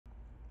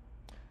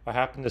I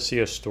happened to see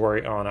a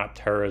story on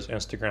Aptera's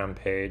Instagram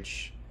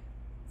page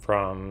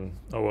from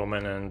a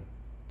woman, and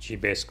she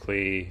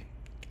basically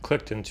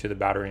clicked into the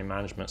battery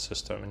management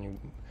system, and you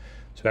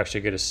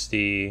actually get to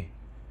see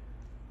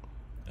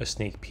a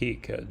sneak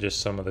peek at just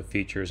some of the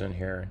features in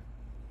here.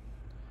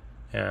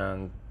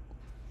 And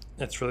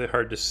it's really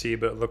hard to see,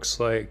 but it looks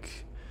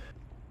like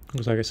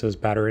it says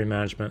battery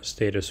management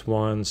status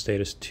 1,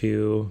 status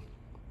 2.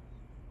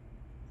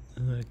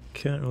 And I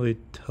can't really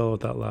tell what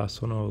that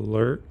last one,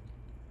 alert.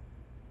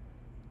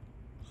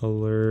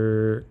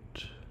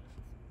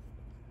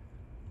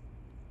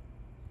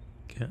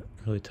 Can't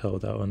really tell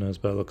what that one is,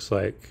 but it looks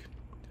like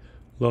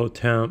low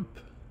temp.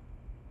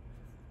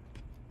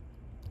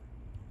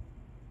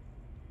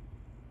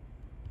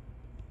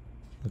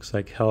 Looks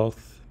like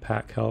health,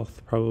 pack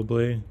health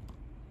probably.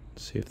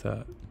 Let's see if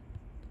that.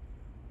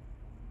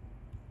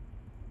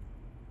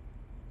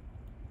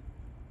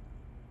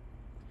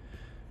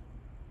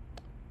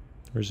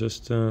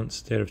 Resistance,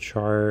 state of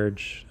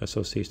charge,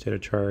 SOC state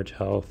of charge,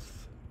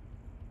 health.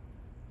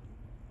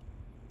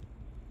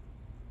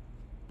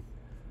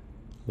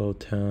 Low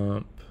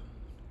temp,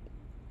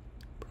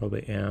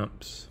 probably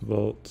amps,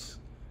 volts.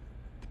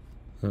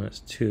 And it's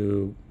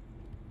too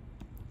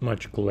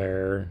much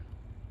glare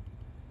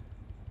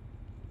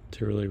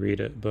to really read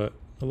it, but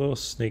a little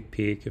sneak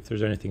peek. If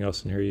there's anything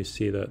else in here you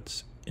see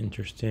that's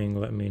interesting,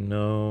 let me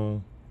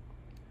know.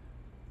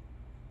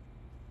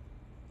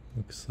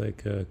 Looks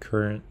like a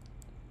current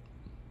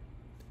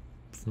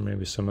for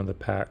maybe some of the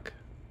pack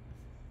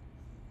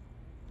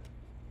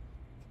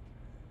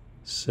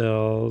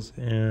cells,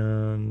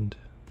 and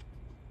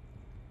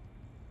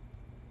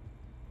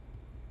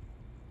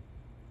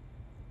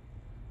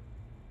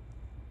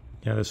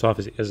yeah, this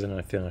obviously isn't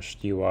a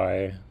finished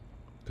UI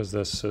because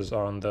this is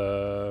on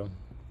the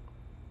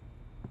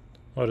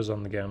what is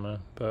on the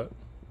Gamma, but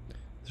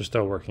they're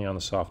still working on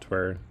the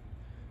software.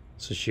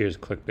 So she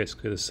just clicked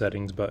basically the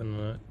settings button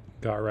and it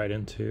got right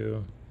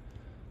into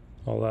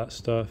all that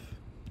stuff.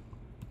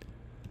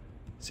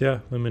 So yeah,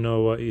 let me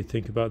know what you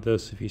think about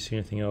this, if you see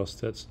anything else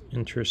that's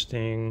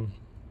interesting.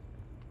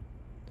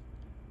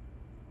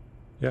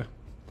 Yeah,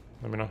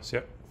 let me know. See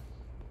ya.